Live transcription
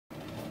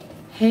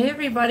Hey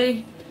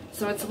everybody,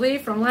 so it's Lee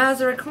from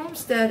Lazarick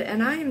Homestead,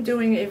 and I am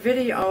doing a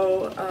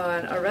video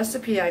on a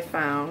recipe I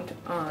found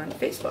on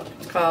Facebook.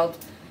 It's called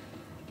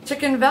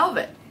Chicken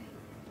Velvet,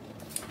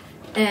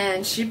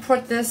 and she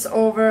put this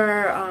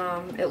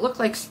over, it looked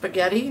like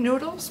spaghetti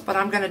noodles, but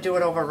I'm going to do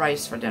it over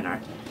rice for dinner.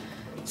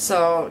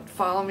 So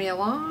follow me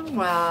along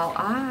while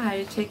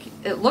I take,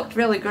 it looked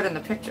really good in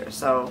the picture,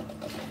 so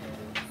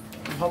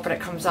I'm hoping it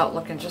comes out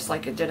looking just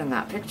like it did in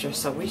that picture,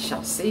 so we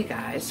shall see,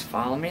 guys.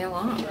 Follow me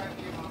along.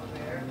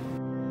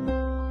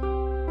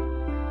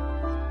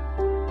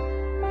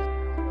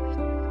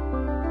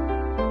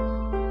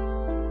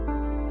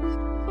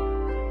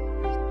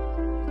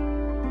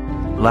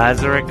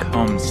 Lazarick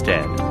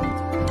Homestead.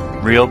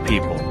 Real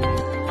people.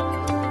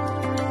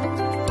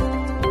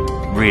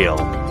 Real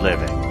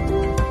living.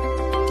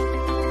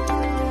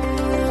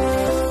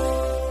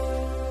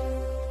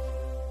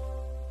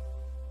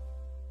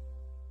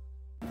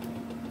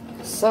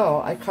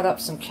 So I cut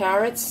up some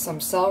carrots, some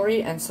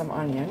celery, and some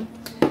onion.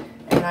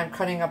 And I'm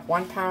cutting up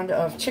 1 pound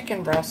of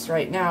chicken breast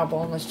right now,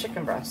 boneless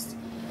chicken breast.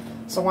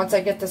 So once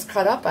I get this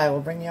cut up, I will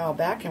bring you all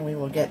back and we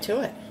will get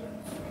to it.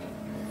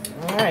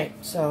 Alright,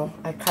 so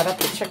I cut up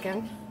the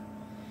chicken.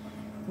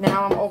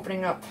 Now I'm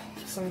opening up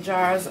some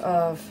jars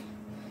of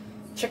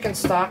chicken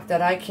stock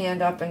that I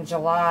canned up in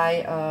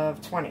July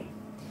of 20.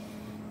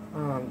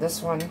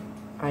 This one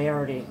I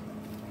already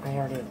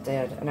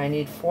did, and I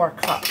need 4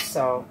 cups,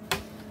 so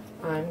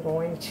I'm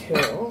going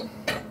to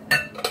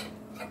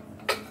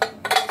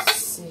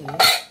see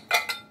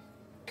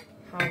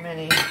how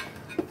many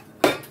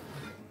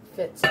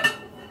fits.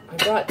 I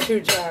brought 2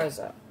 jars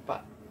up,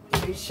 but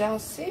we shall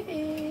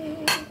see.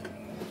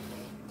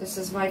 This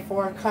is my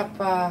 4 cup,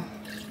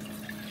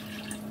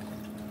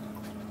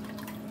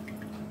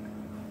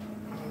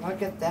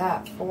 look at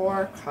that,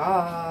 4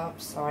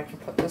 cups. So I can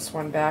put this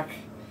one back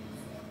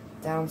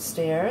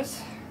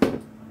downstairs.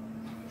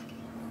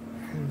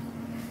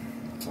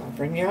 So I'll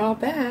bring you all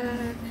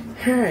back.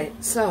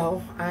 Alright,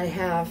 so I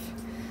have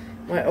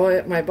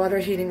my butter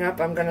heating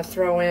up. I'm going to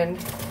throw in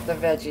the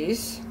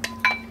veggies.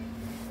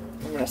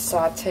 I'm going to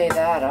saute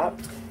that up.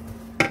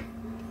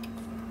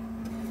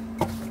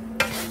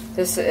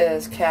 This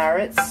is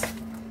carrots,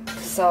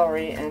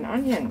 celery, and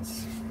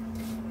onions.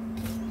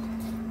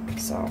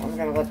 So I'm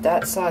going to let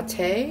that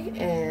saute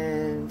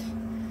and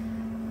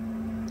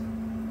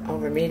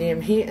over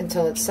medium heat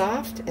until it's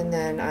soft, and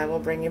then I will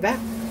bring you back.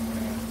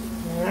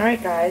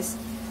 Alright guys,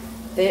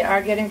 they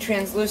are getting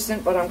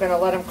translucent, but I'm going to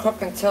let them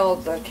cook until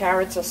the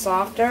carrots are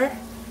softer,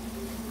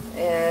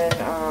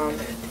 and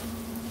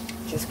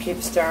just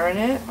keep stirring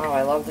it. Oh,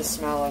 I love the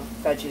smell of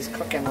veggies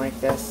cooking like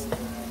this,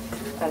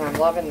 and I'm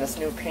loving this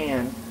new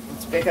pan.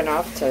 It's big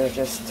enough to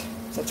just,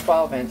 it's a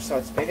 12-inch, so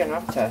it's big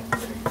enough to,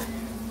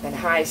 and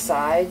high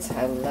sides.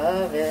 I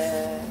love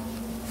it.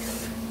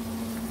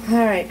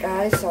 Alright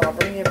guys, so I'll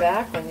bring you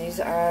back when these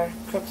are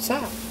cooked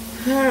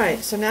soft. Alright,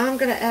 so now I'm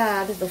going to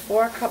add the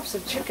 4 cups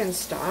of chicken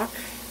stock.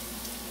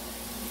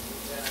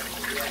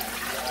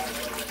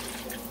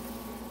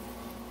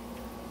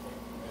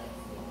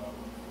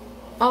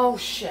 Oh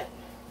shit.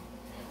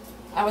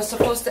 I was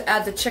supposed to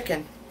add the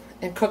chicken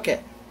and cook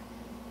it.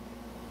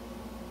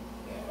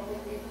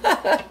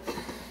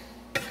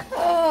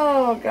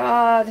 Oh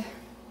God.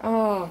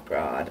 Oh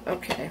God.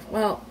 Okay,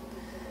 well,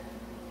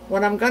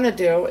 what I'm going to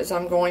do is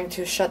I'm going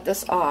to shut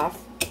this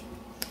off,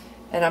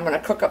 and I'm going to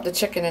cook up the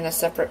chicken in a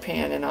separate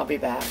pan, and I'll be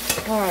back.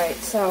 Alright,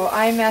 so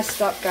I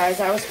messed up, guys.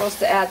 I was supposed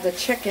to add the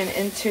chicken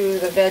into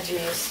the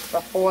veggies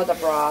before the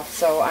broth,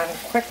 so I'm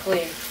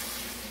quickly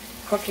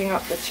cooking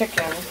up the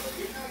chicken,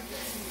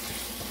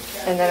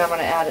 and then I'm going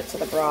to add it to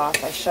the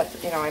broth. I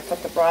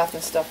put the broth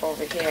and stuff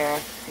over here,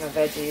 and the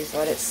veggies,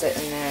 let it sit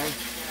in there.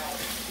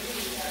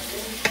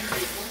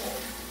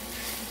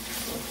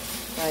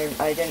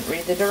 I didn't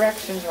read the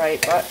directions right,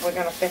 but we're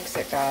going to fix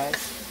it, guys.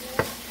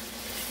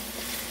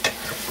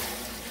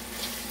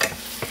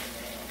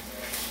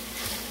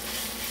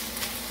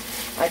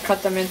 I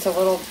cut them into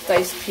little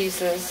diced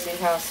pieces. See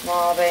how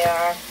small they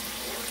are?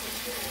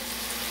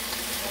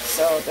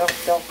 So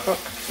they'll cook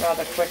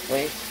rather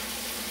quickly.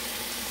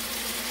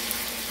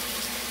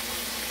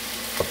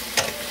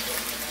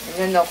 And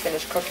then they'll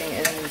finish cooking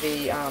in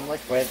the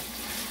liquid.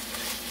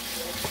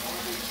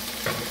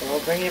 So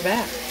we'll bring you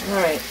back.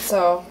 Alright,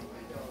 so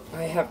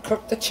I have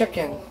cooked the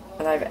chicken,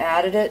 and I've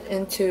added it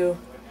into,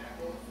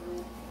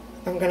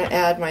 I'm going to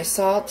add my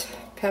salt,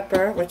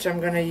 pepper, which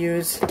I'm going to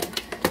use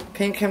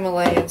pink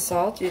Himalayan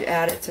salt. You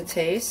add it to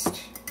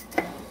taste.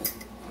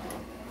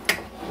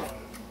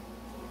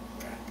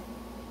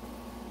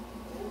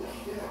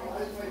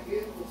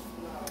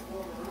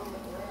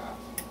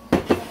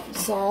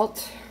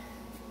 Salt,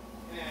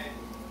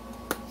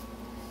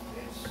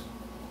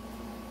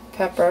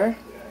 pepper.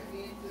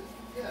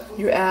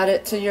 You add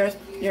it to your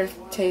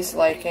taste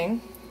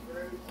liking.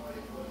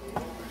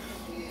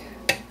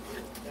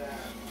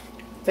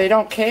 They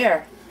don't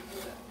care.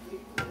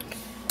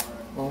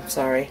 Oh,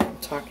 sorry. I'm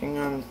talking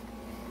on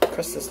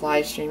Chris's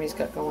live stream he's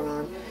got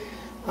going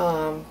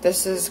on.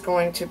 This is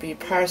going to be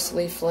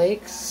parsley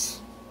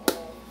flakes.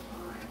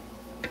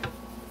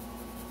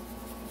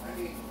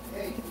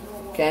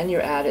 Again, you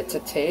add it to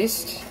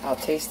taste. I'll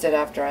taste it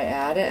after I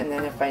add it, and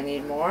then if I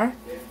need more.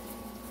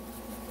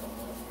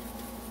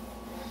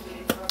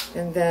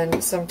 And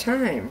then some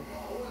thyme.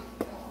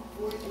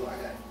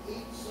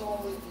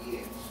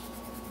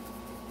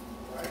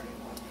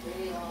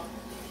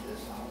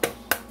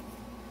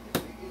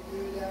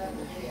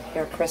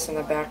 Hear Chris in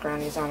the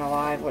background, he's on a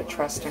live with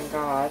Trust in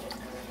God.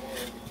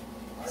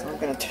 So I'm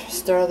going to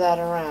stir that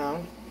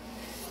around.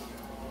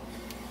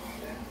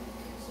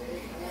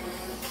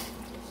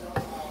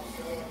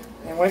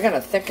 And we're going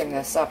to thicken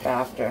this up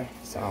after,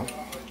 so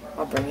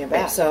I'll bring you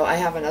back. So I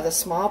have another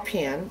small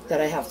pan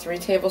that I have 3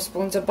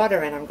 tablespoons of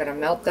butter in. I'm going to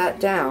melt that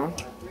down.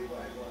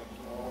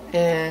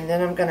 And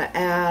then I'm going to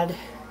add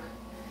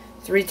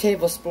 3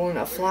 tablespoons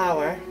of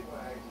flour.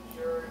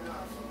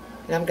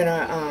 And I'm going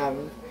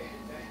to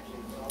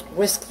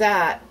whisk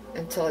that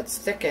until it's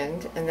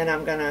thickened. And then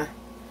I'm going to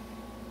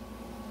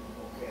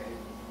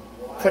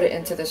put it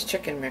into this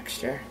chicken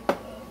mixture.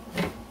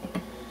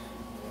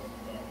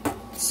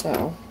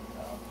 So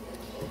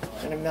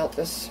I'm going to melt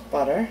this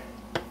butter.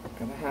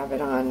 I'm going to have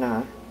it on,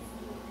 not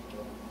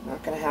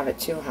going to have it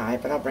too high,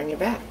 but I'll bring you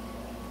back.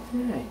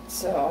 Alright,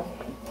 so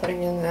I'm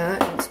putting in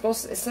that. And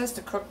it says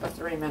to cook for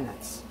 3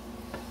 minutes.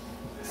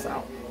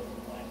 So.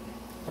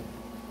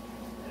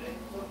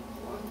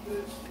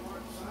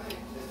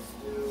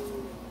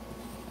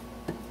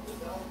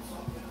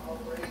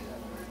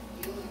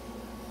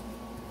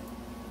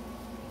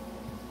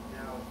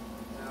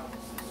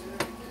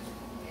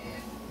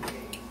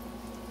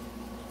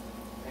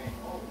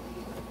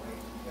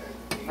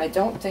 I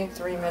don't think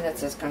 3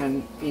 minutes is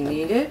going to be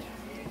needed.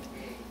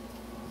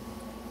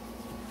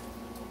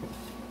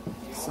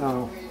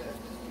 So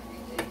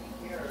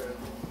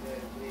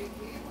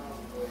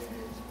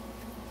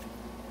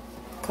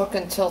cook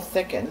until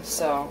thickened.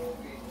 So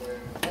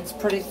it's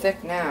pretty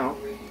thick now.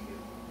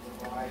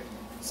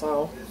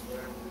 So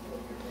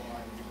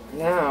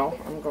now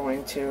I'm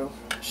going to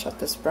shut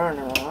this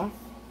burner off.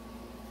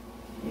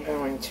 I'm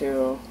going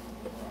to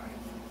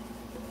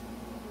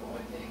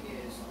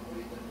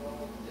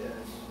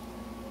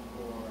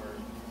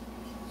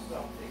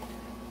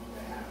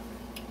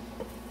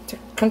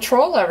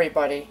control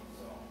everybody.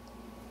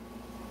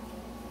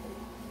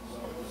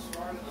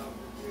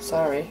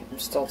 Sorry, I'm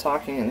still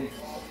talking and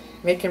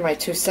making my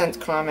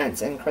 2-cent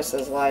comments in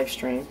Chris's live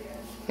stream.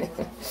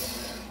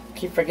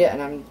 Keep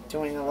forgetting I'm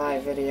doing a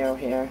live video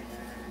here.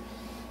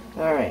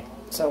 Alright,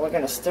 so we're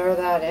going to stir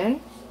that in.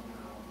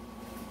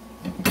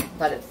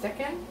 Let it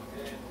thicken.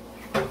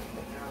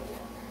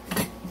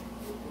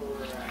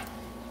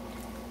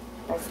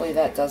 Hopefully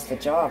that does the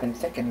job and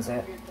thickens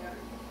it.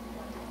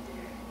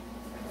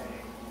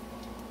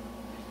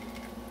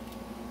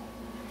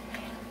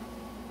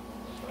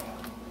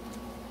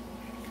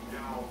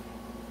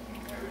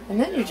 And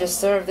then you just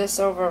serve this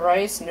over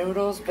rice,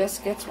 noodles,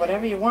 biscuits,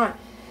 whatever you want.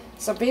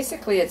 So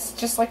basically it's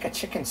just like a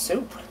chicken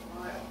soup.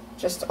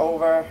 Just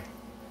over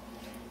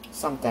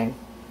something.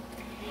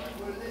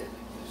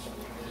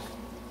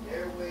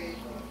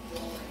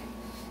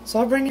 So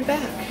I'll bring you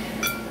back.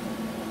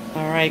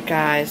 Alright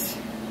guys.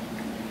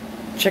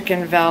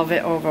 Chicken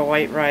velvet over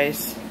white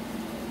rice.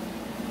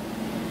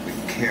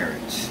 With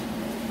carrots.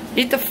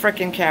 Eat the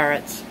frickin'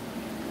 carrots.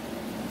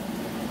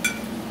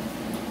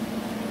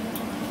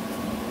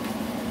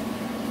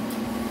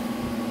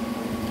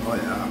 Oh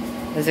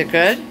yeah. Is it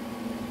good?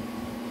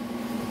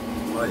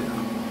 Oh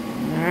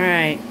yeah.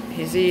 Alright,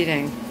 he's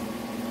eating.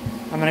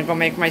 I'm gonna go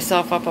make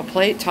myself up a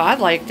plate. Todd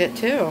liked it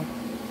too.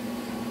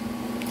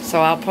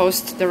 So I'll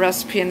post the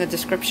recipe in the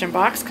description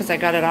box because I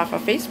got it off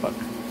of Facebook.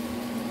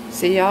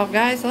 See y'all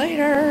guys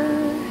later.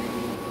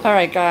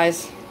 Alright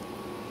guys.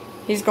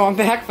 He's going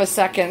back for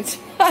seconds.